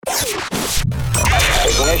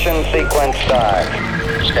Ignition sequence start.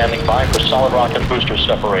 Standing by for solid rocket booster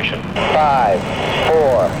separation. 5,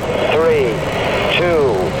 4, 3,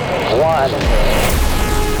 2, 1.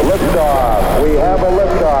 Liftoff. We have a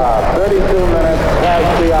liftoff. 32 minutes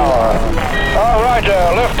past the hour. All right,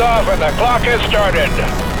 liftoff and the clock has started.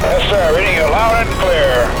 Yes, sir. Reading you loud and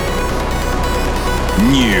clear.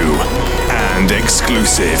 New and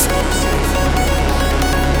exclusive.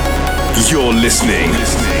 You're listening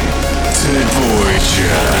to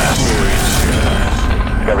Voyager.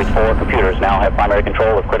 Discovery's 4 computers now have primary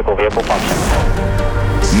control of critical vehicle function.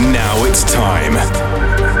 Now it's time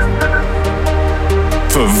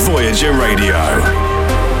for Voyager Radio.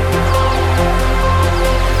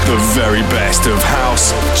 The very best of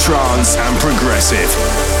house, trance and progressive.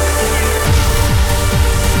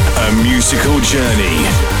 A musical journey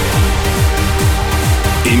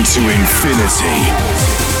into infinity.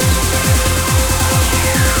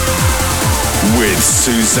 With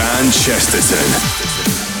Suzanne Chesterton.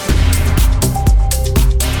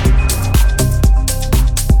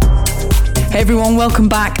 Hey everyone, welcome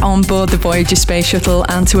back on board the Voyager Space Shuttle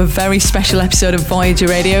and to a very special episode of Voyager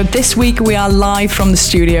Radio. This week we are live from the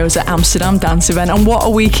studios at Amsterdam Dance Event, and what a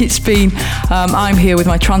week it's been. I'm here with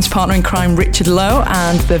my trance partner in crime, Richard Lowe,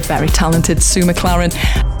 and the very talented Sue McLaren.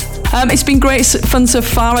 It's been great fun so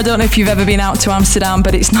far. I don't know if you've ever been out to Amsterdam,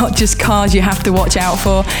 but it's not just cars you have to watch out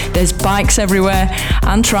for. There's bikes everywhere,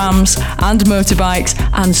 and trams, and motorbikes,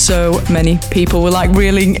 and so many people. We're like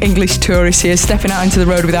real English tourists here, stepping out into the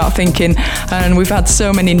road without thinking, and we've had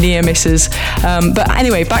so many near misses. But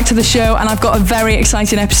anyway, back to the show, and I've got a very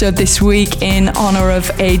exciting episode this week in honour of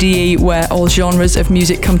ADE, where all genres of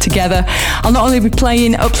music come together. I'll not only be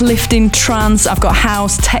playing uplifting trance, I've got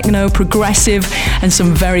house, techno, progressive, and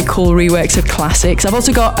some very cool reworks of classics. I've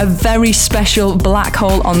also got a very special black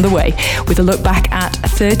hole on the way with a look back at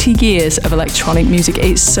 30 years of electronic music.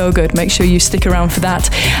 It's so good. Make sure you stick around for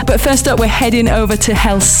that. But first up, we're heading over to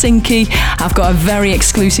Helsinki. I've got a very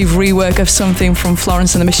exclusive rework of something from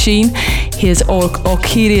Florence and the Machine. Here's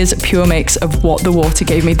Orchidea's pure mix of What the Water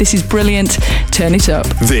Gave Me. This is brilliant. Turn it up.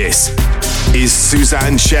 This is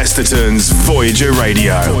Suzanne Chesterton's Voyager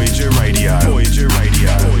Radio. Voyager Radio. Voyager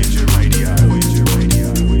Radio. Voyager Radio.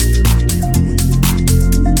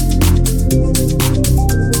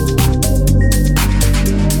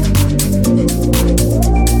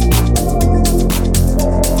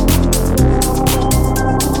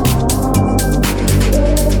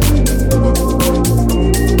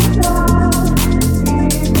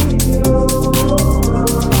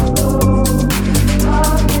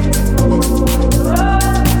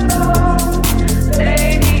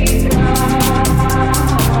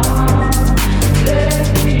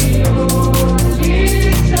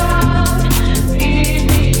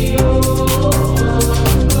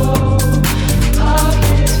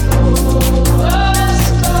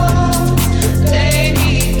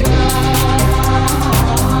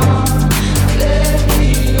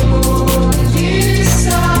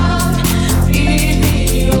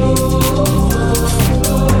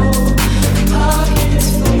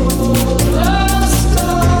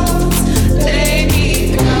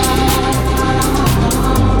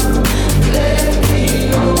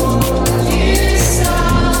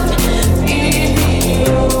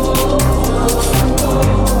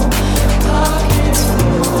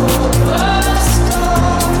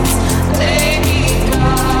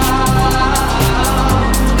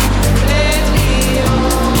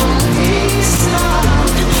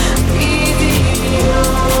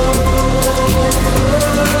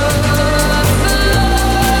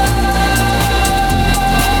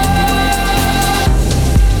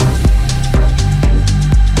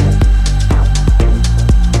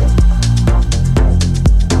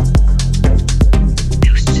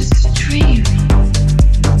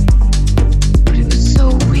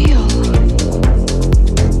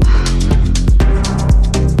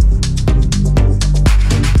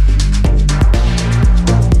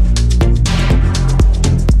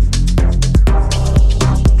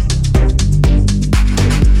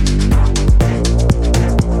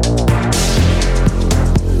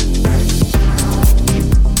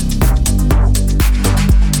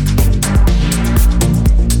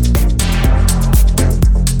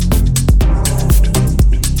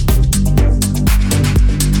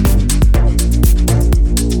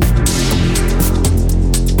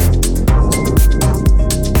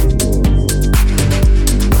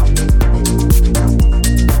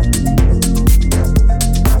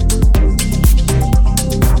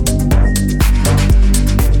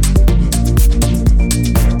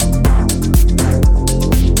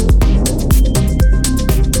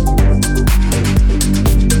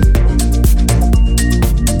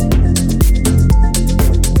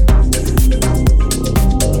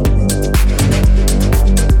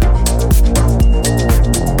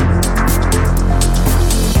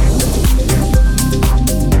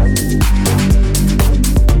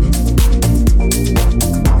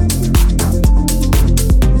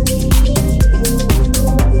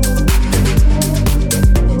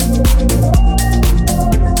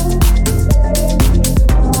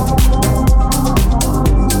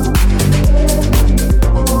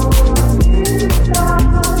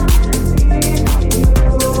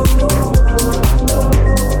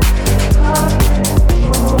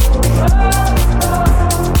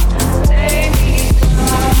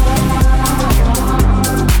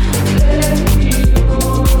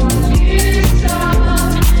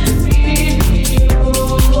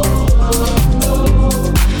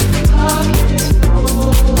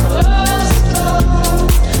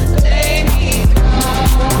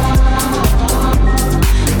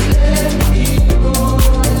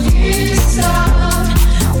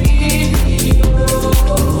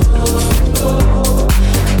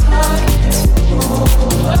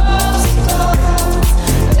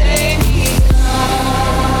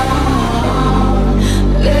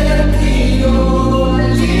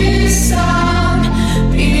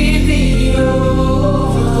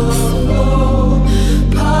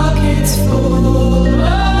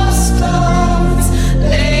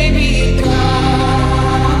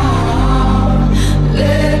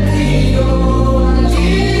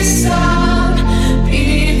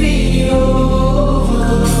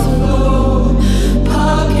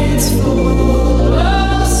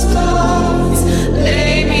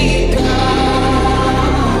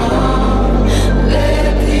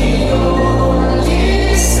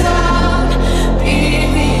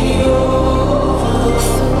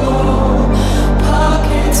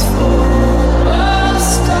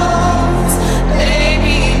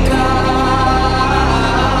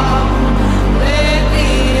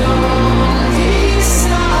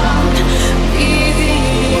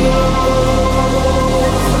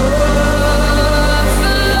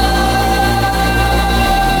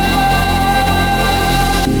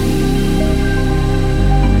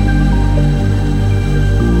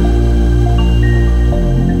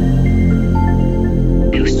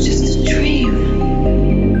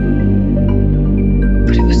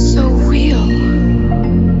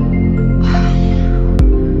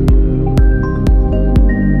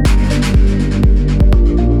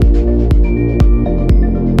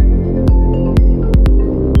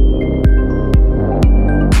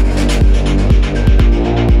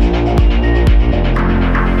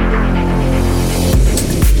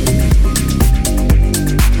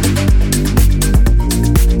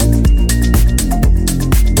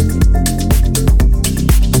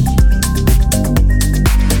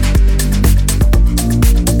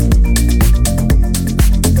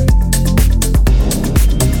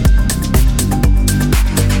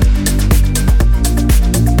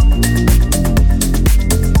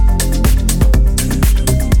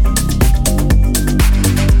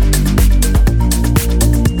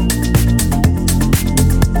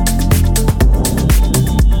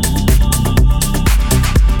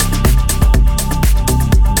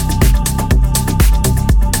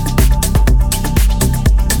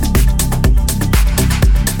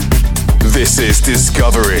 This is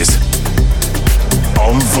Discoveries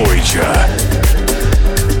on Voyager.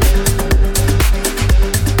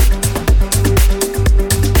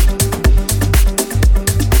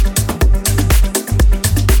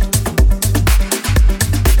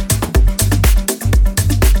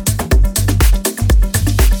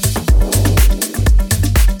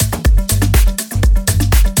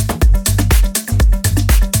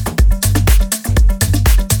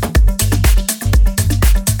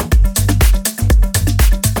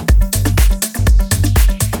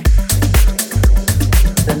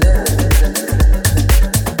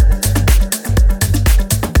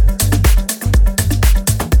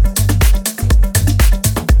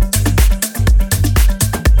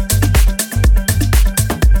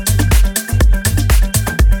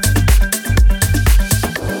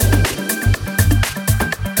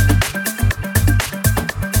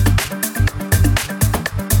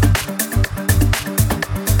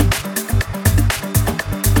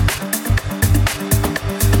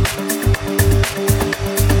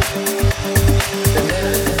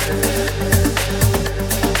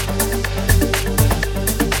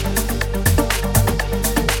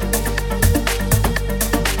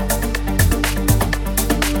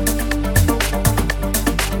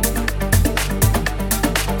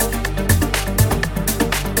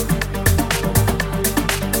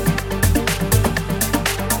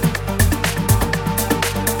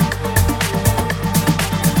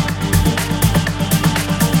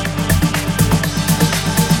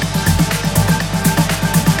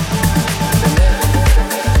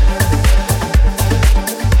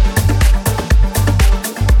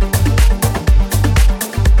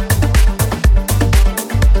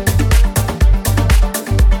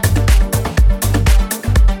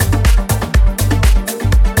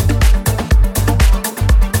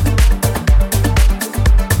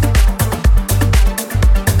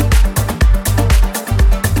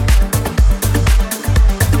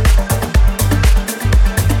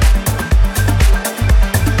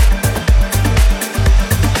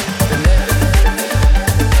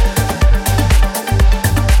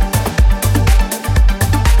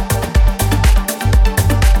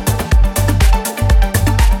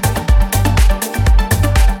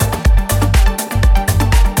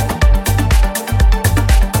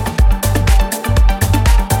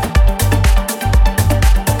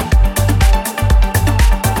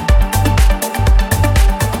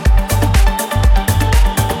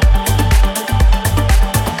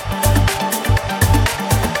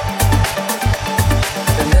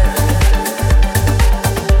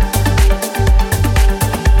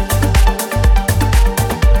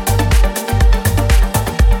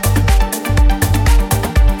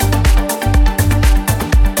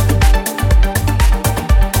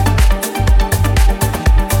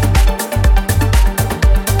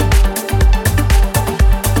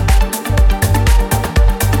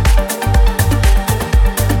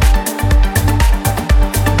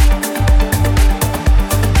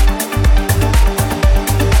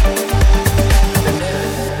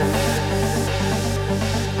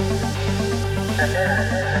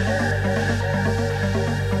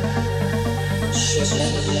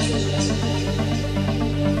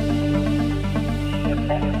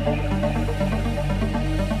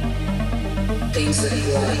 things that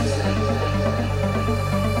you like,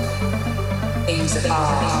 things that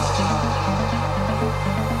are,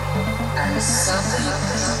 and something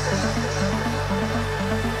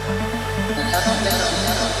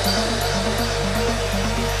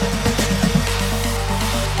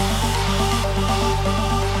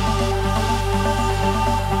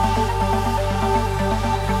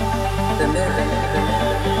the mirror.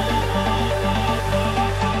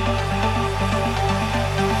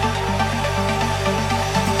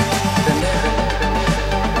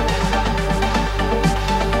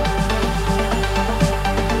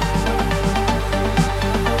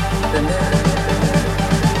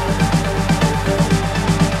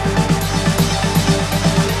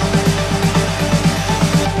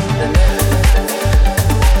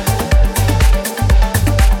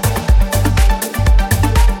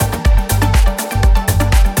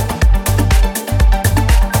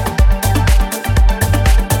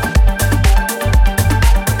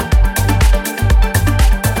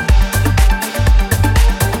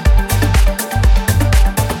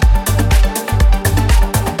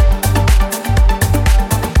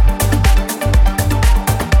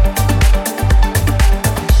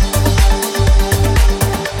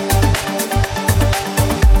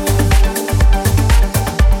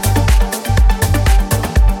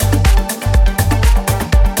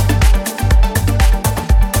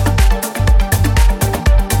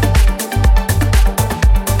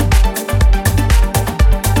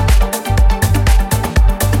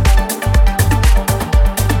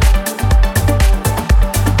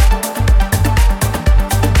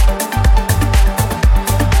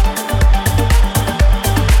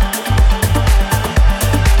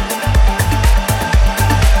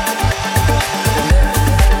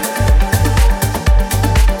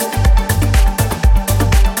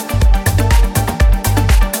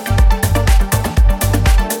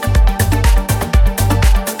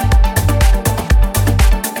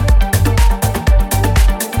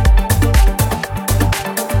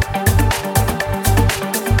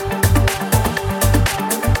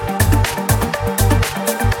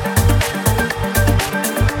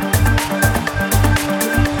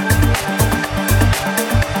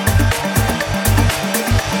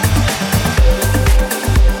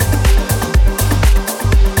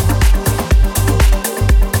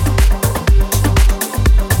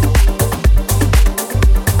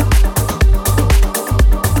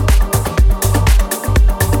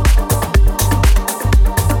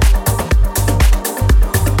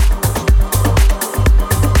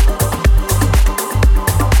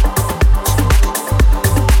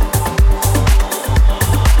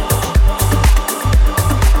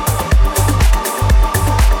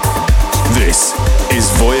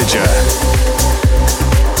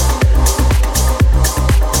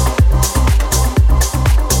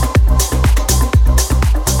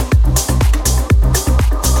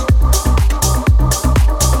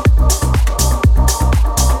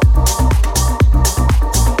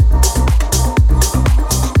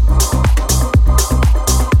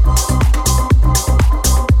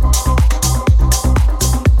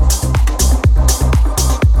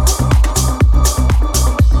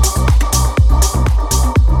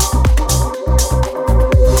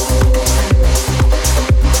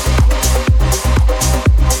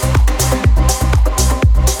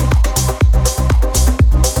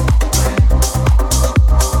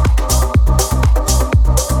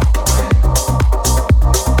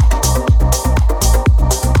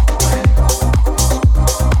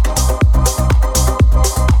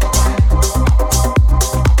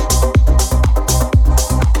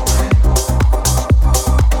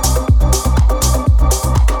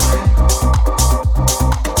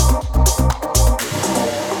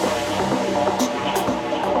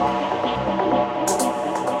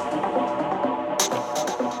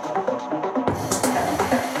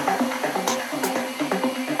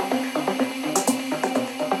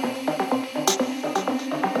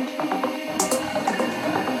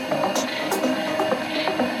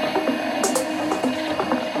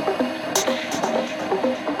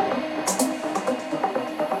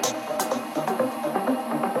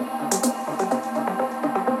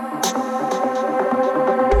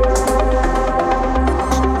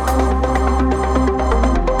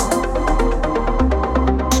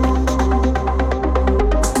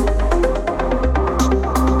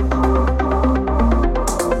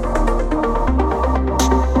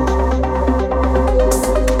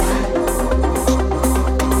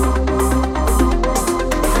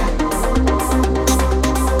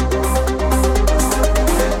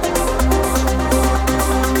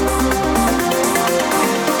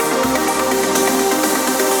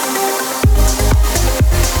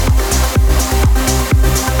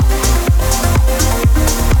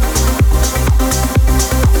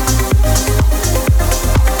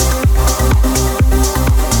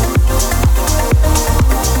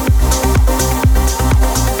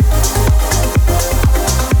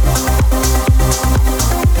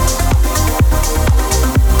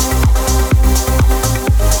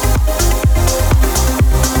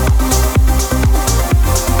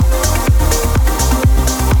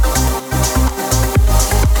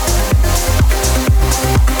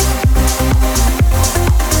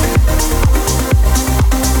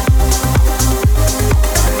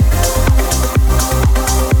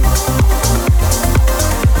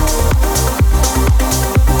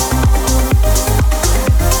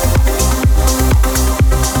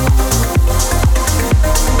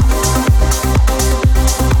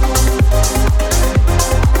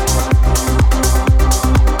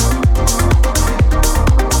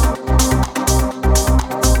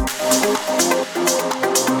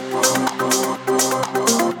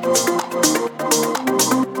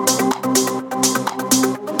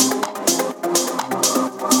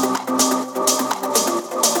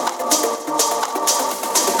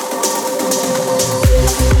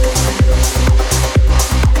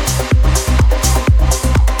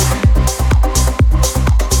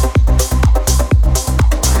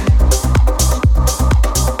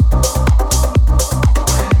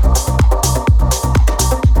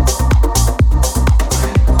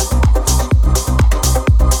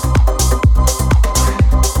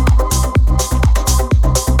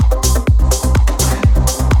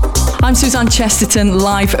 I'm Suzanne Chesterton,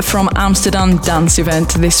 live from Amsterdam Dance Event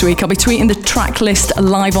this week. I'll be tweeting the track list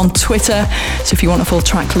live on Twitter, so if you want a full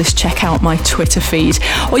track list, check out my Twitter feed,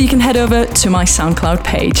 or you can head over to my SoundCloud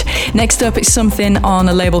page. Next up is something on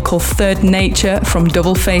a label called Third Nature from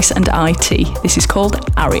Doubleface and IT. This is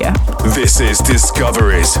called Aria. This is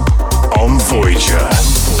Discoveries on Voyager.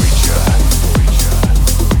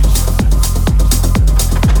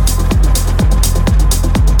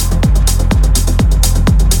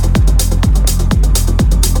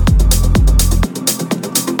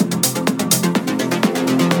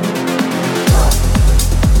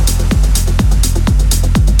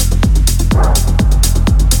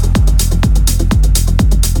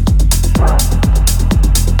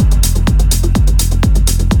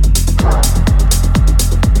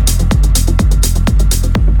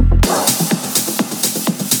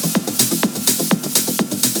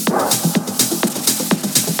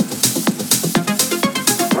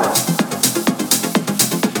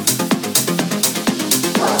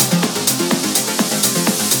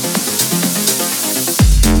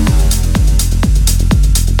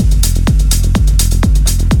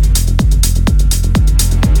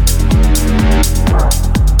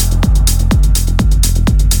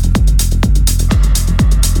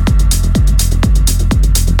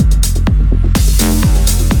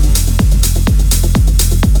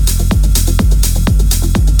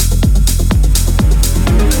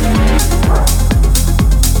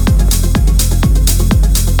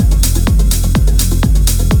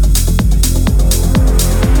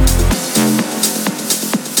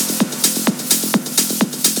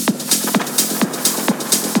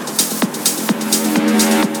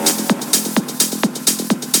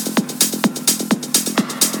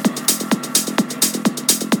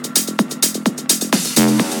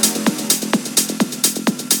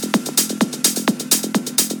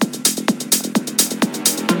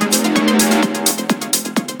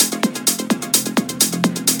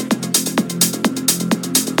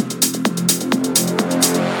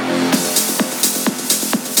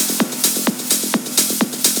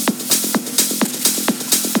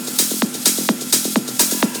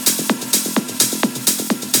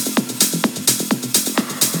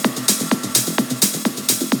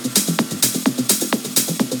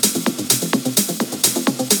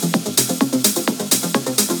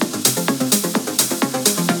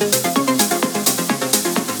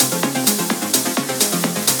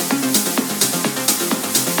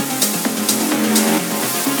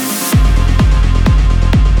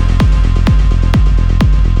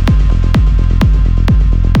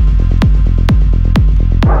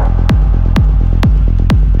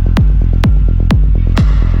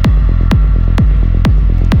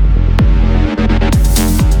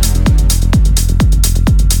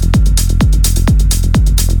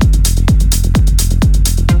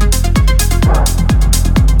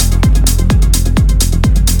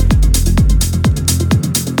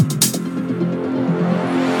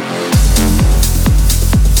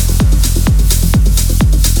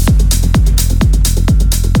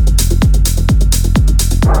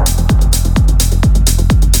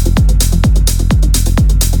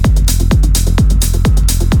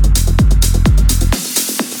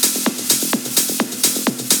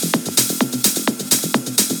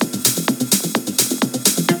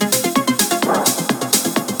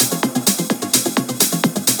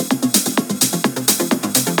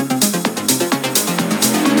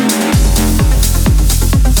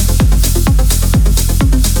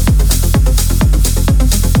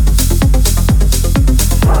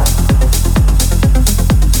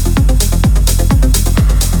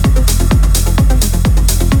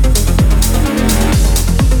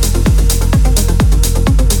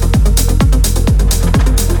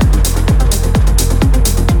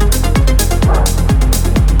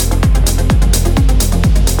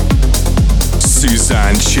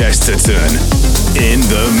 Chesterton in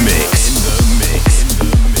the mix.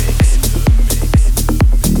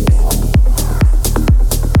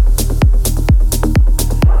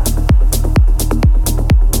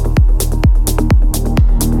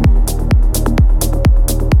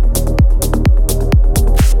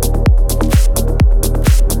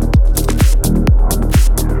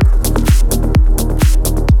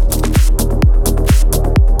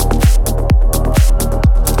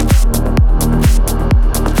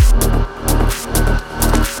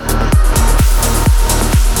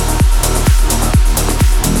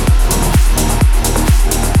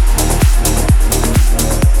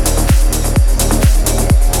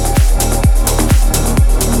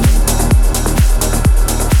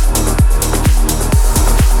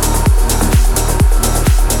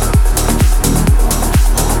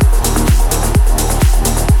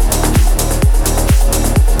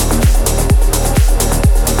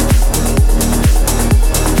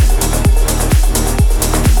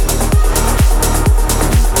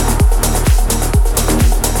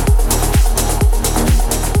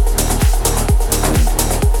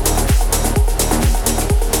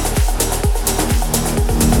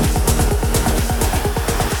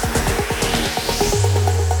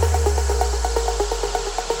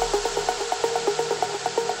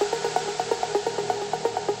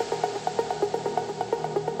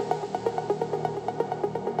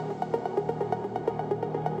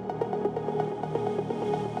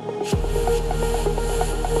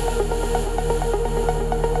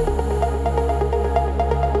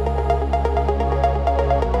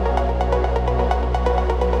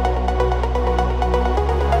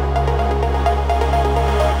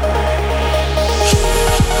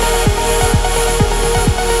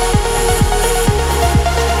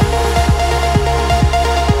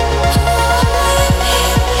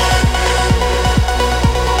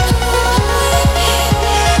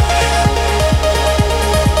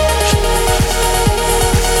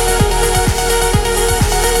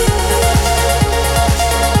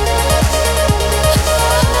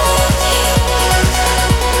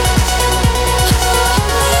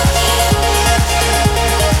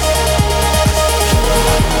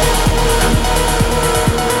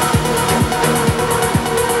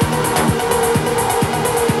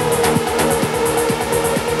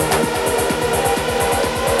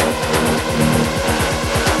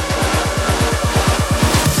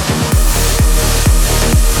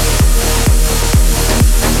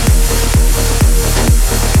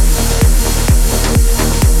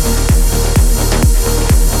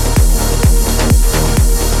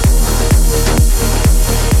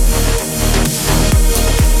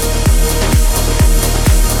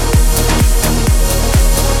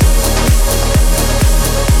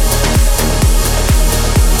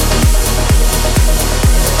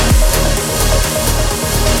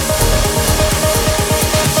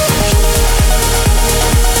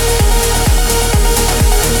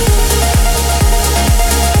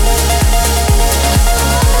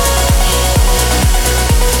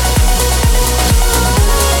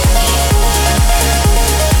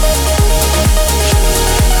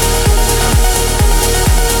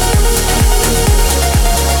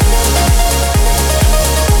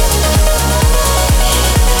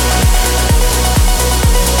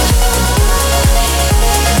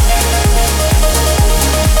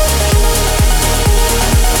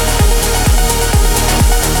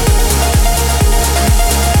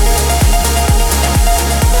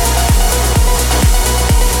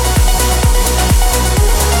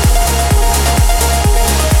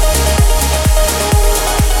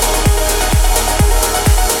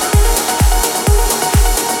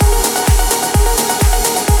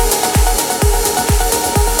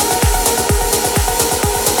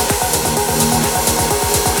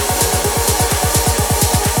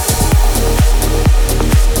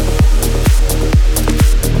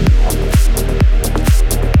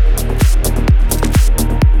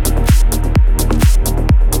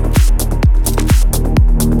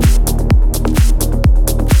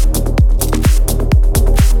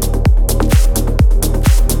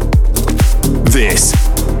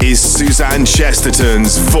 Suzanne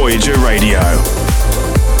Chesterton's Voyager Radio.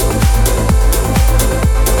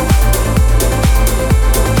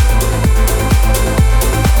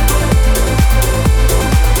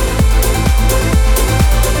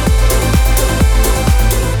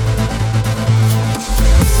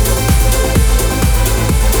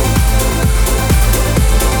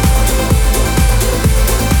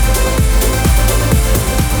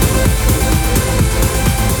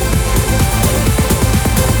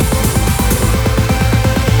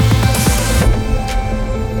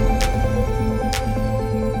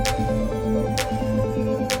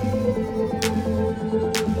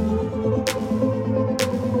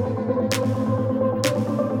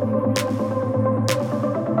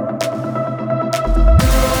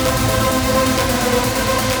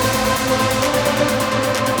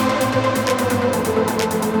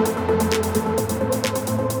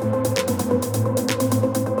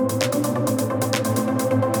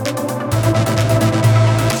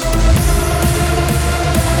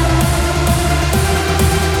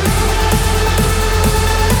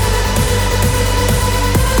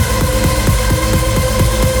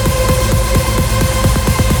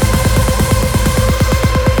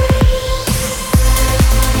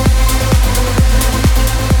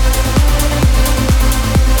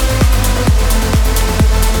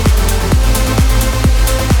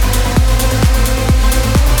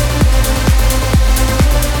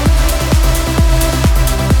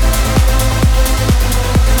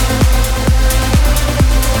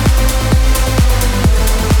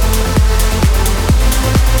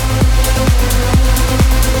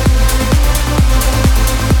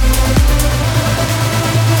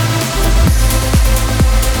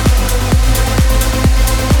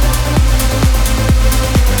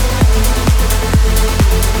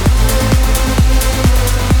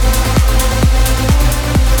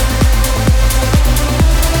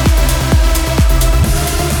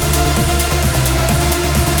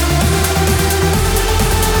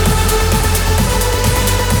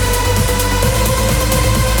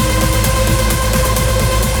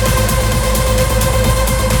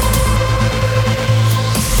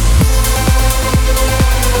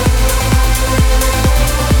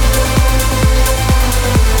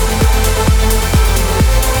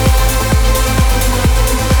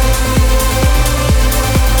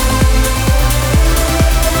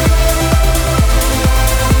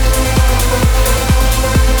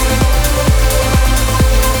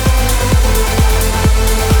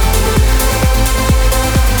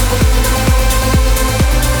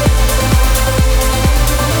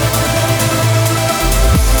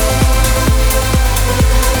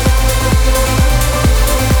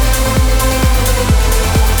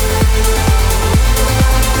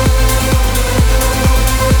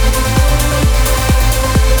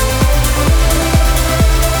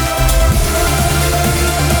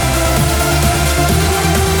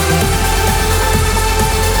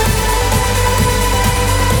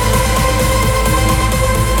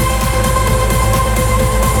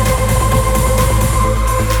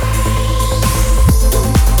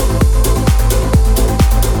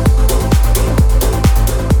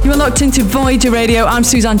 locked into Voyager Radio. I'm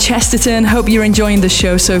Suzanne Chesterton. Hope you're enjoying the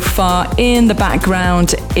show so far. In the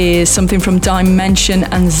background is something from Dimension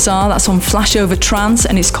and Czar. That's on Flashover Trance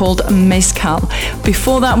and it's called Mezcal.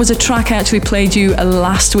 Before that was a track I actually played you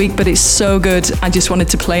last week, but it's so good I just wanted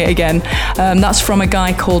to play it again. That's from a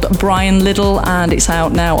guy called Brian Little and it's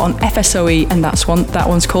out now on FSOE, and that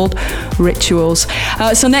one's called Rituals.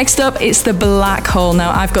 So next up, it's the Black Hole.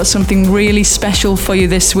 Now I've got something really special for you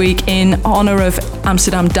this week in honor of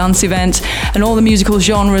Amsterdam Dance Event and all the musical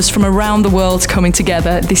genres from around the world coming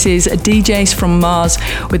together. This is DJs from Mars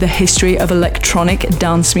with a history of electronic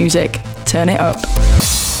dance music. Turn it up.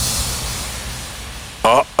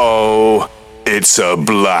 Uh-oh, it's a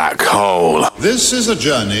black hole. This is a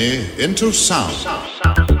journey into sound.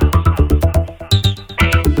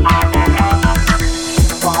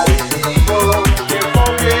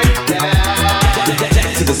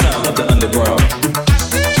 To the sound of the underground.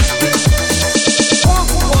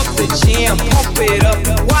 Pump up the jam, pump it up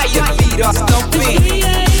while your feet are stumping.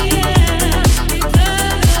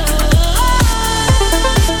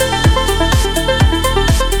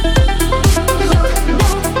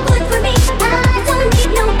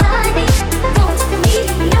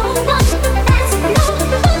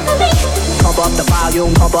 Pump up the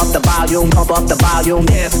volume, pump up the volume, pump up the volume.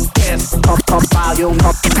 Yes, yes. Pump volume,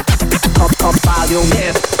 pump volume.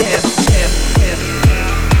 Yes, yes, yes, yes.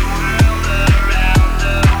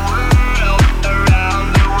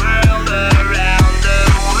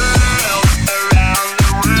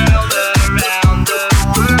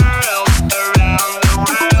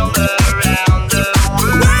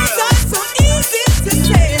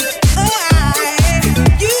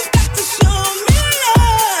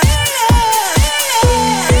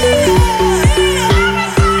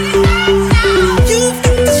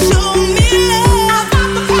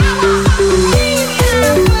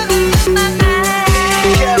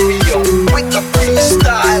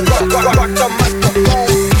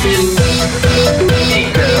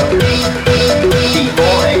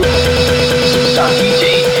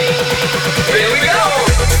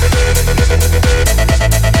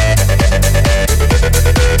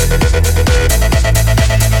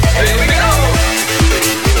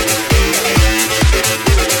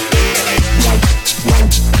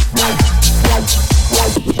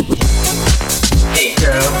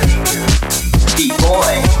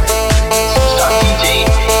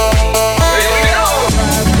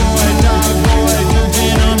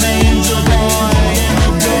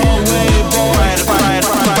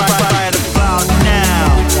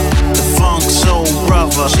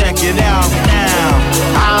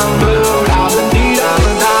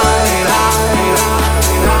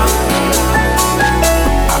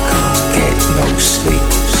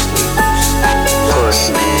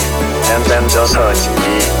 Just hurt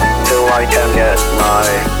me till I can get my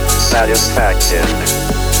satisfaction,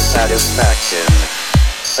 satisfaction,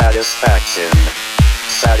 satisfaction,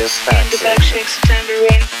 satisfaction. In the back shakes a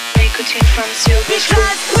tambourine, nicotine from silver.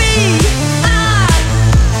 Because we are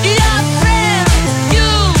your friends,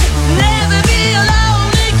 you'll never be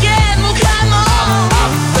alone again. Well, come on,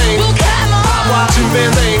 well, come on, well,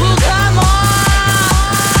 come on.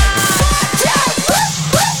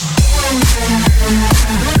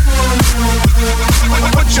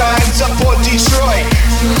 Put your hands up for Detroit,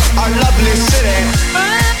 our lovely city.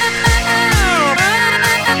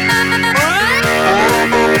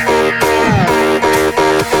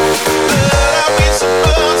 What are we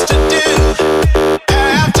supposed to do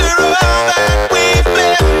after all that we've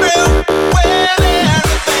been through? When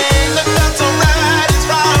everything that felt so right is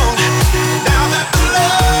wrong, now that the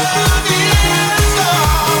love is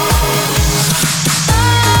gone.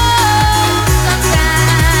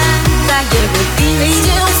 Sometimes I get the feeling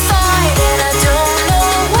you'll fight and I don't know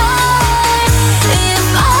why. If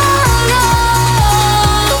all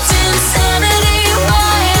of insanity,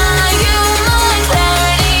 why are you my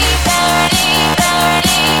clarity, clarity,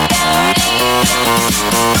 clarity, clarity?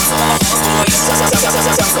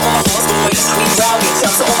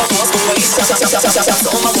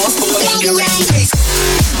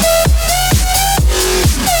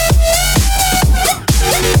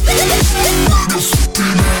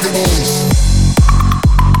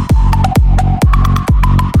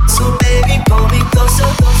 So baby, pull me closer.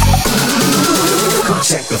 Come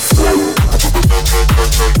check the flow.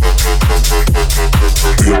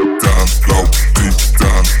 Deep down low, deep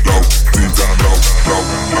down low, deep down low, low,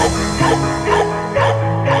 low, low, low.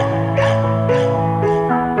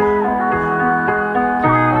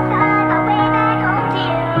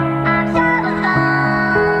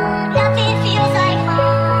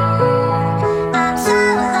 I'm so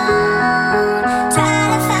alone,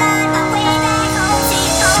 trying to find my way back home to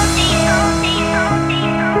you.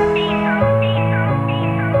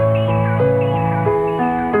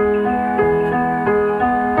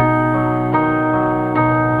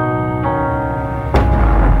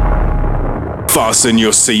 fasten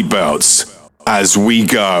your seatbelts as we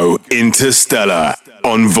go interstellar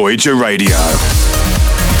on Voyager Radio.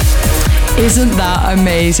 Isn't that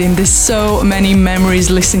amazing? There's so many memories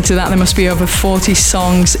listening to that. There must be over 40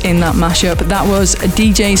 songs in that mashup. That was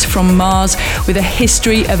DJs from Mars with a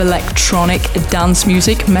history of electronic dance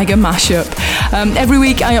music mega mashup. Every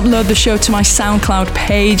week I upload the show to my SoundCloud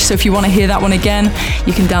page, so if you want to hear that one again,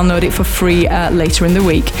 you can download it for free later in the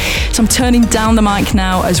week. So I'm turning down the mic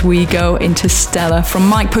now as we go into Stellar. From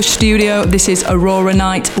Mike Push Studio, this is Aurora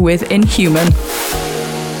Night with Inhuman.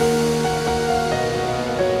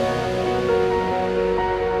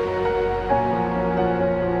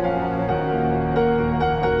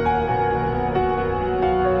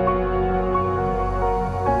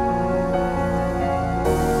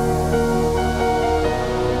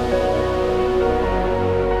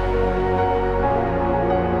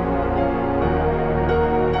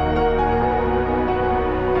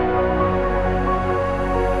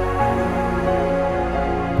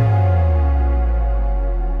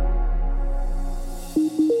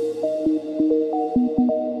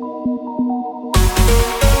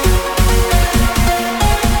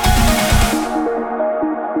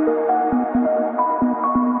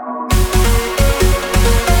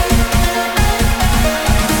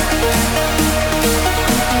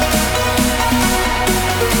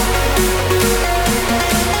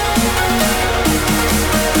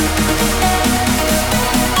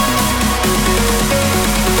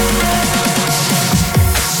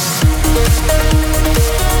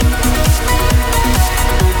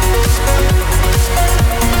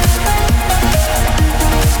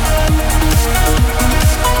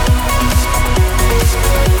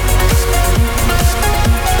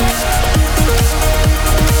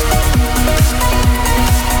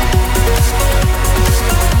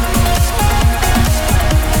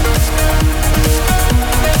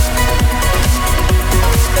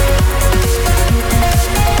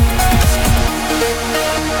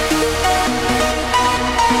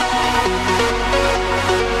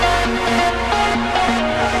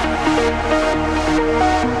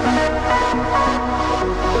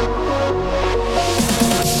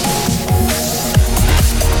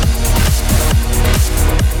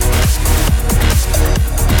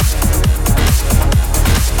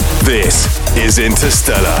 This is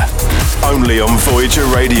Interstellar, only on Voyager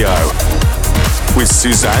Radio, with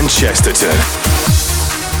Suzanne Chesterton.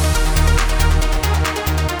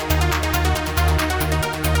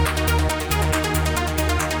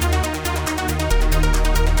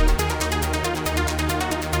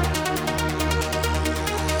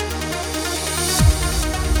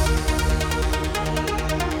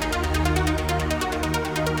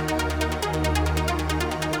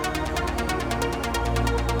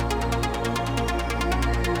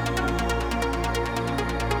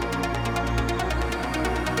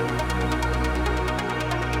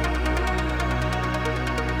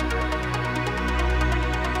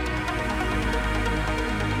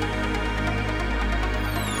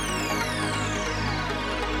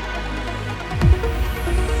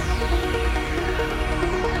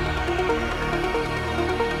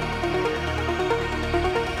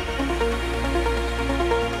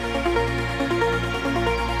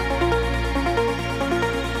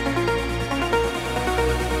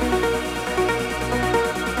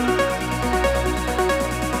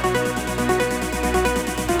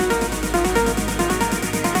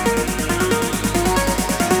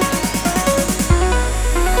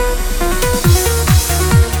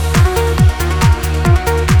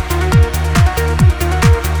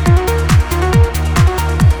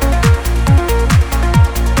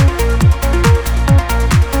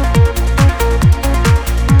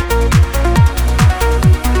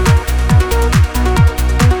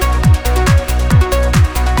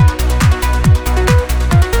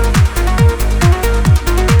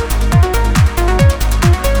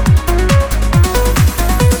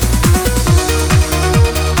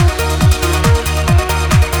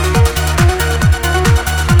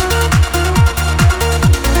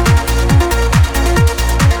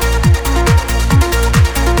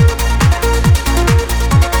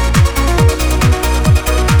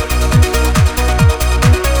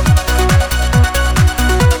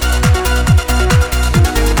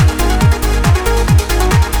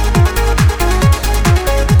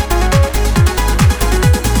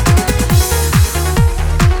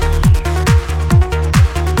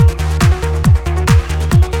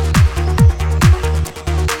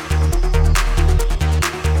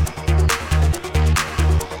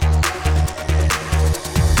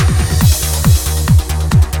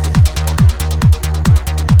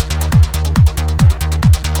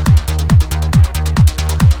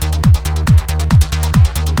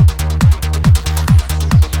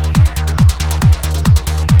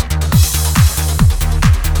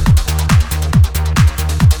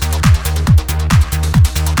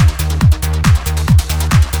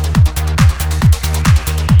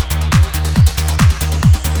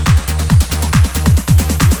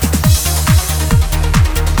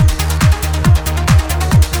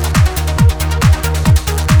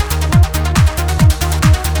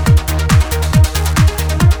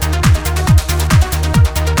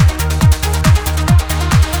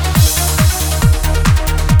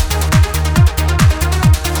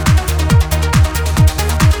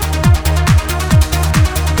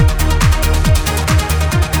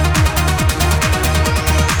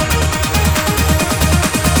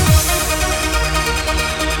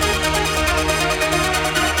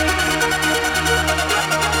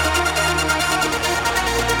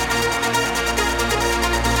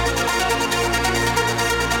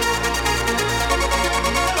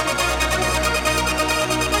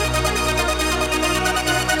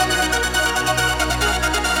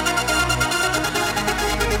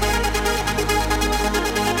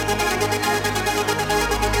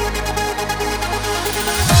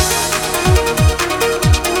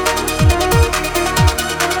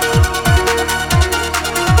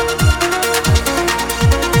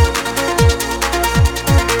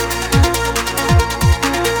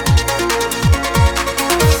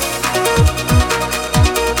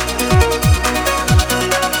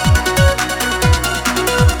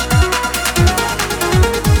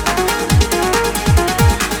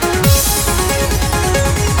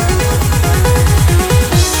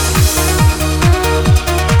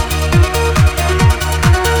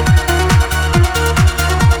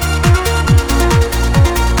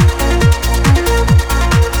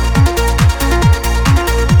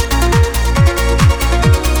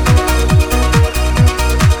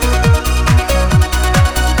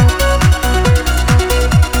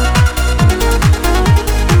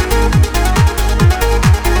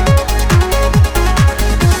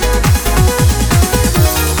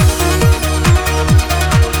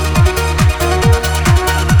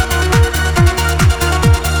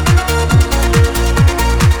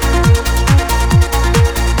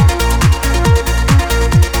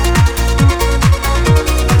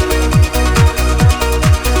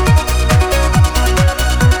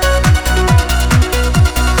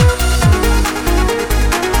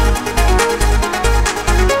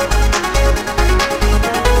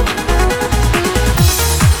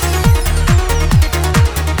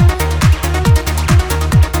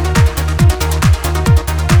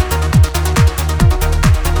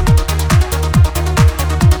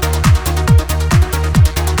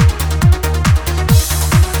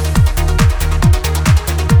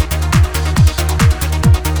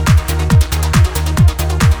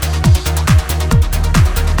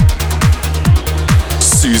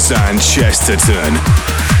 Chesterton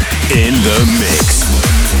in the mix.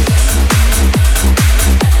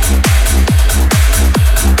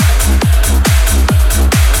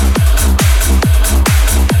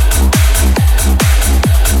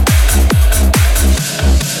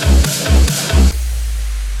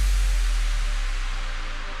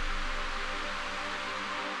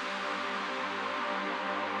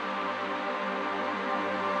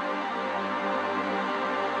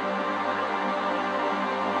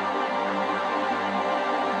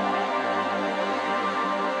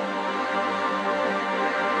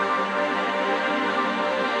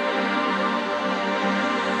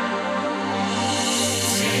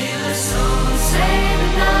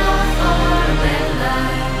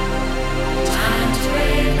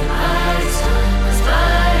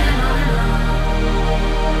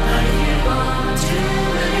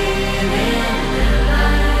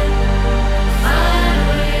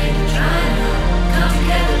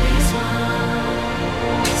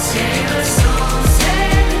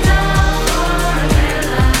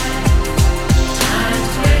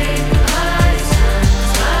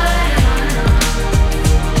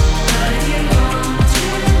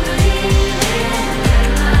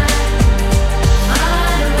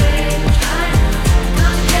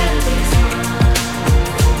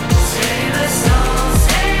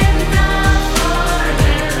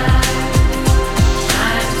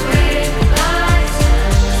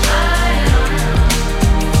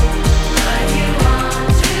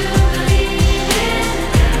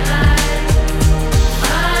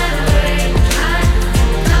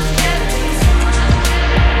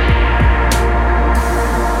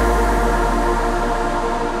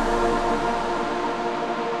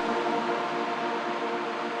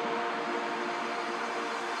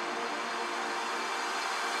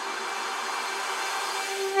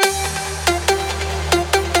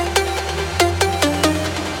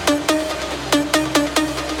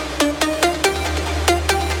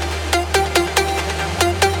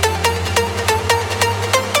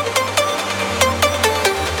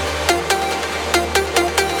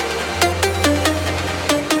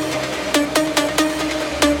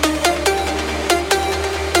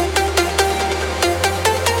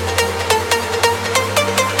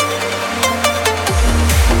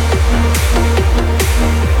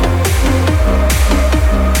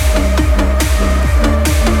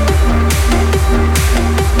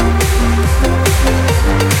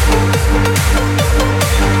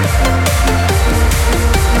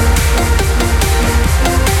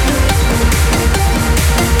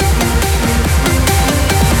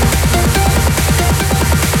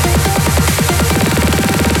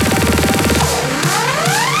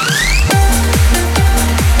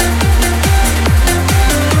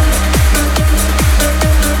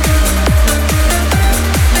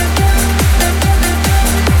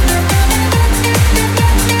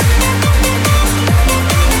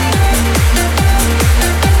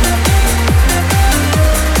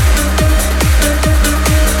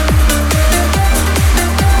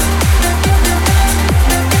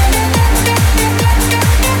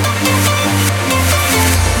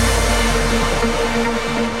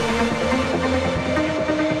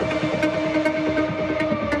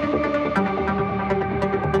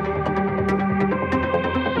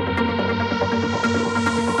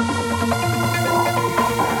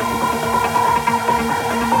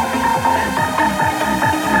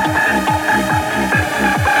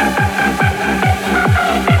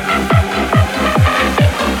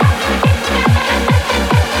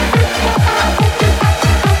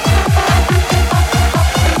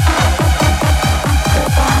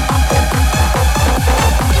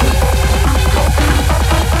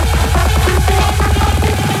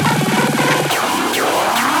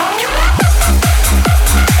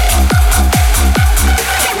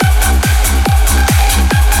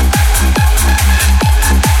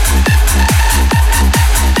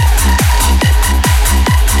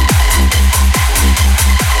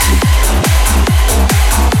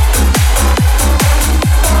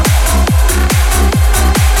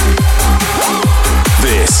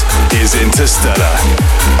 Interstellar,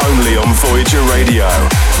 only on Voyager Radio,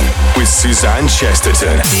 with Suzanne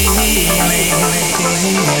Chesterton.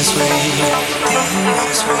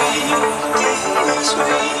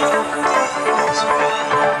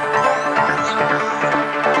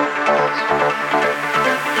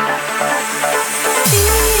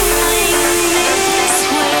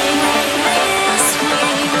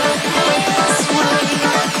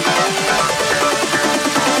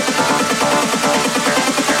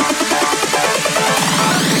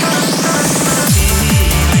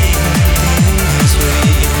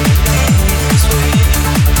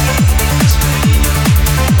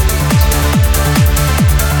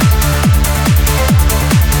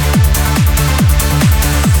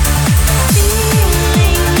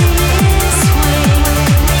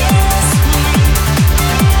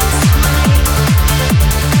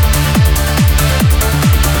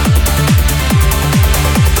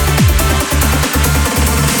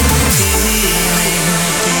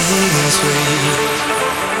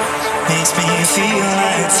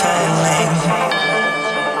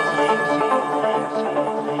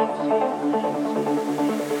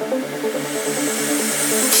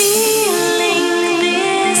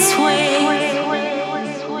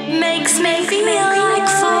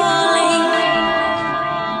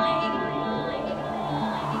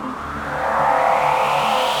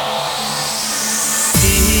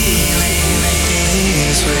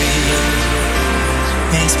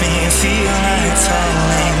 Feeling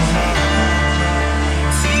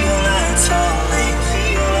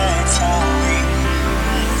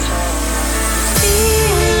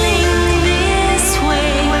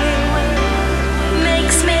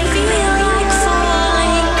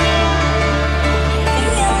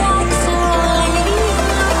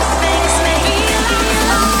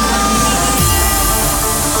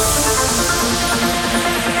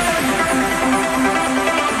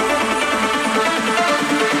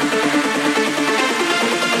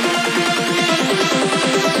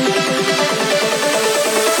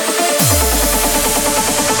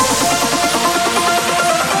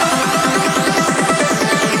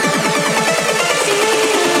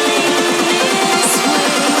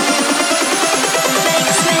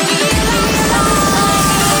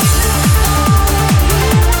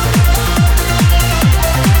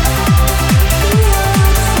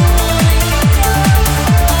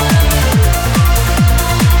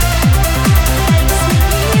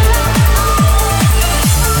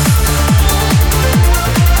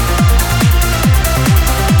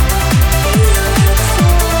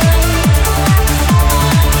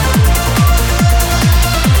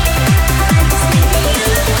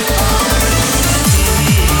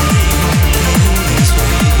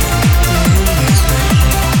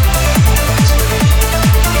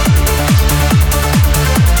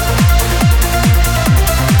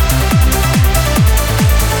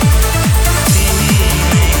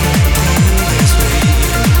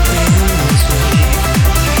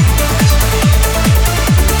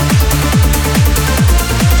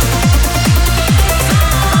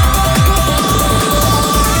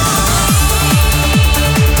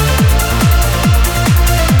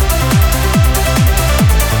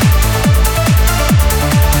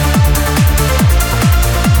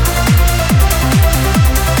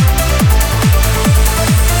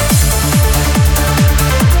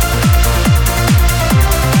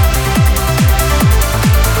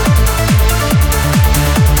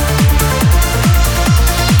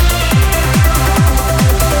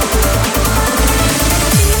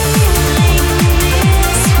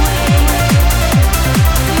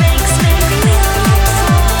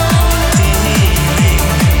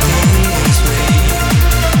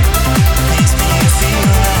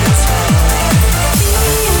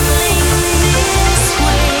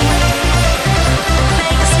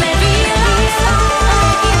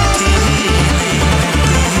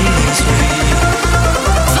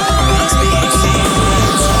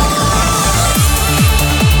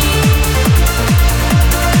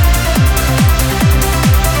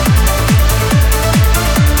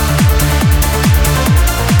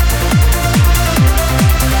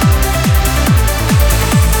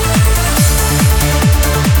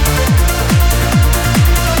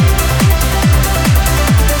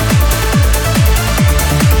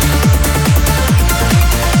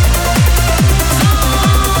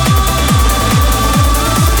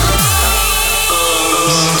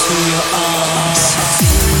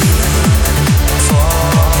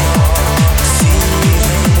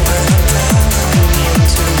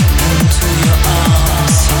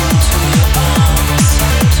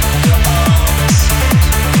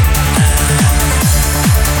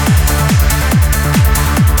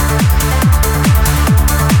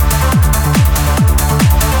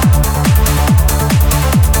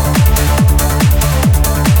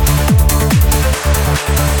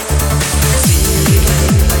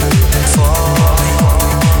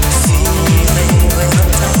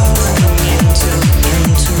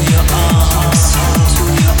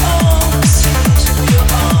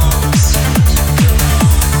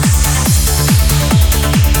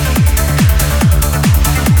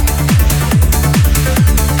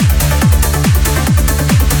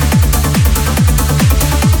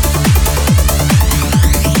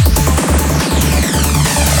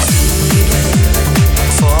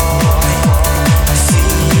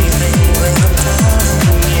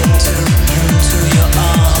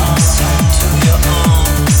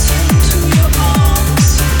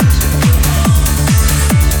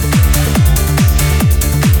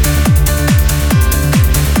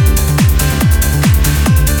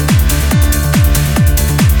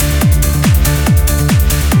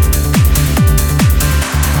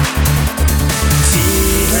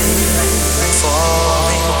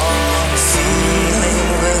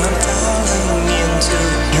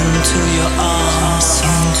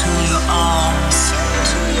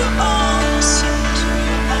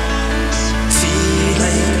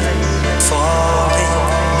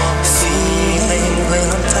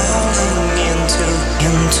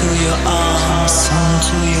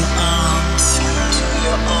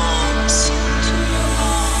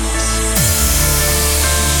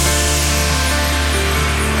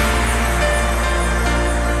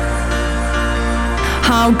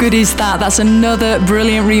How good is that? That's another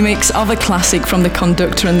brilliant remix of a classic from The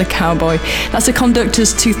Conductor and the Cowboy. That's The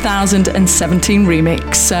Conductor's 2017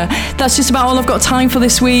 remix. That's just about all I've got time for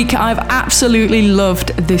this week. I've absolutely loved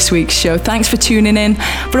this week's show. Thanks for tuning in.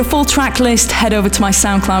 For a full track list, head over to my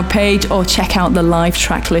SoundCloud page or check out the live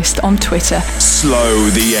track list on Twitter.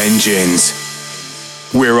 Slow the engines.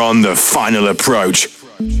 We're on the final approach.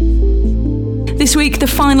 This week, the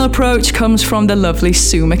final approach comes from the lovely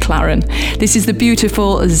Sue McLaren. This is the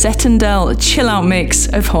beautiful Zetendel chill-out mix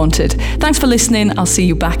of Haunted. Thanks for listening. I'll see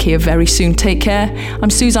you back here very soon. Take care. I'm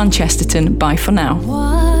Suzanne Chesterton. Bye for now.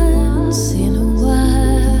 Once in a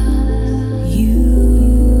while,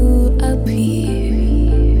 you appear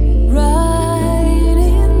right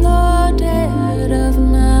in the dead of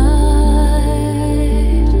night,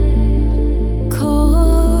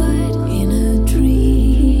 caught in a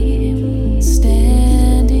dream,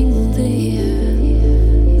 standing there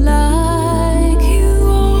like you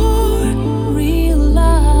are real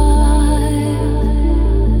life.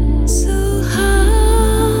 So how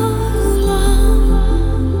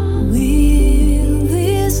long will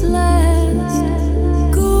this last?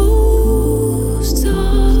 Ghosts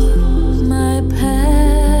of my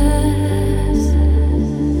past,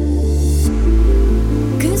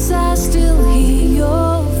 'cause I still hear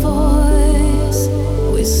your voice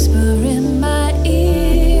whisper in my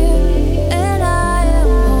ear, and I am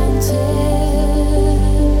haunted.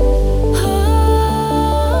 Oh,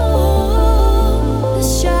 the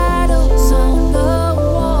shadows on the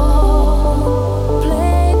wall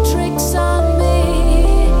play tricks on me,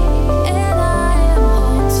 and I am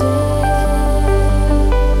haunted.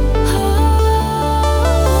 Oh,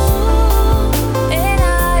 and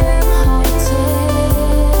I am haunted.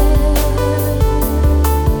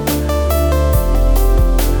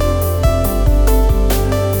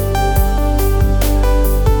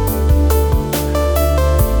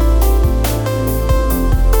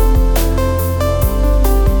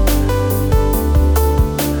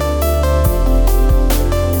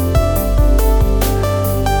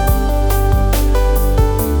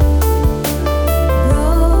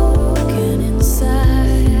 Broken inside,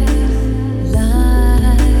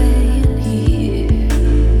 lying here,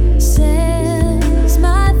 sends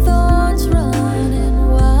my thoughts running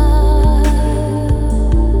wild.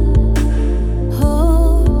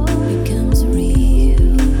 Hope becomes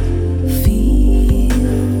real, feel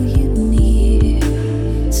you near,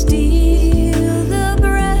 steal the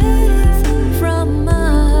breath from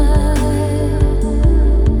mine.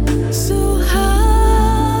 So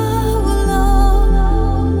how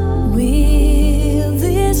long will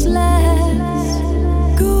this last?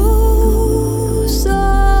 Ghosts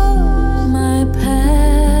of my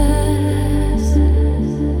past,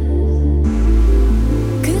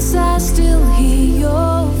 'cause I still hear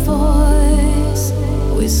your voice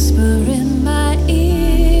whisper in my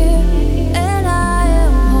ear, and I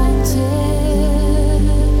am haunted.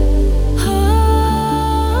 Oh,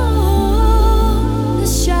 the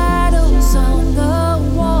shadows on the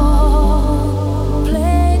wall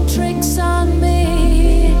play tricks on me,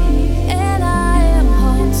 and I am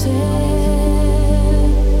haunted.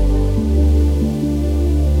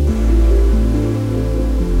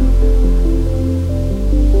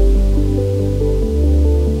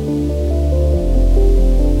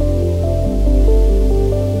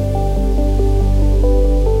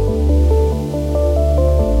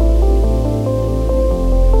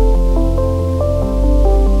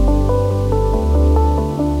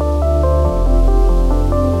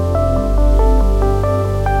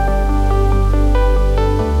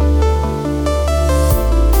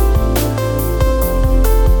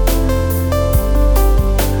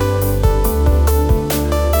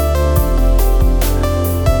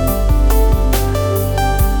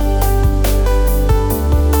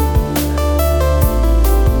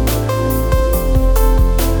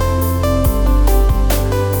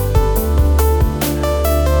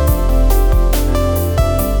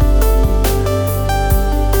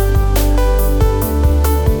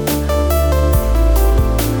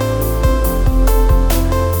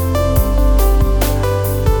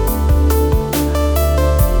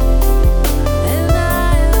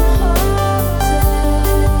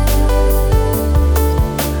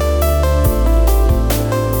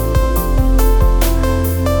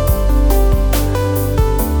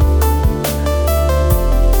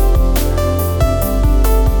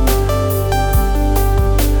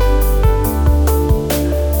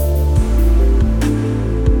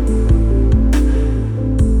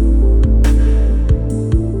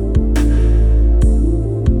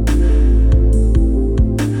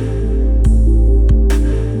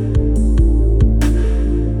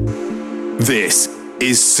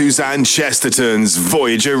 is Suzanne Chesterton's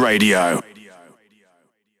Voyager Radio.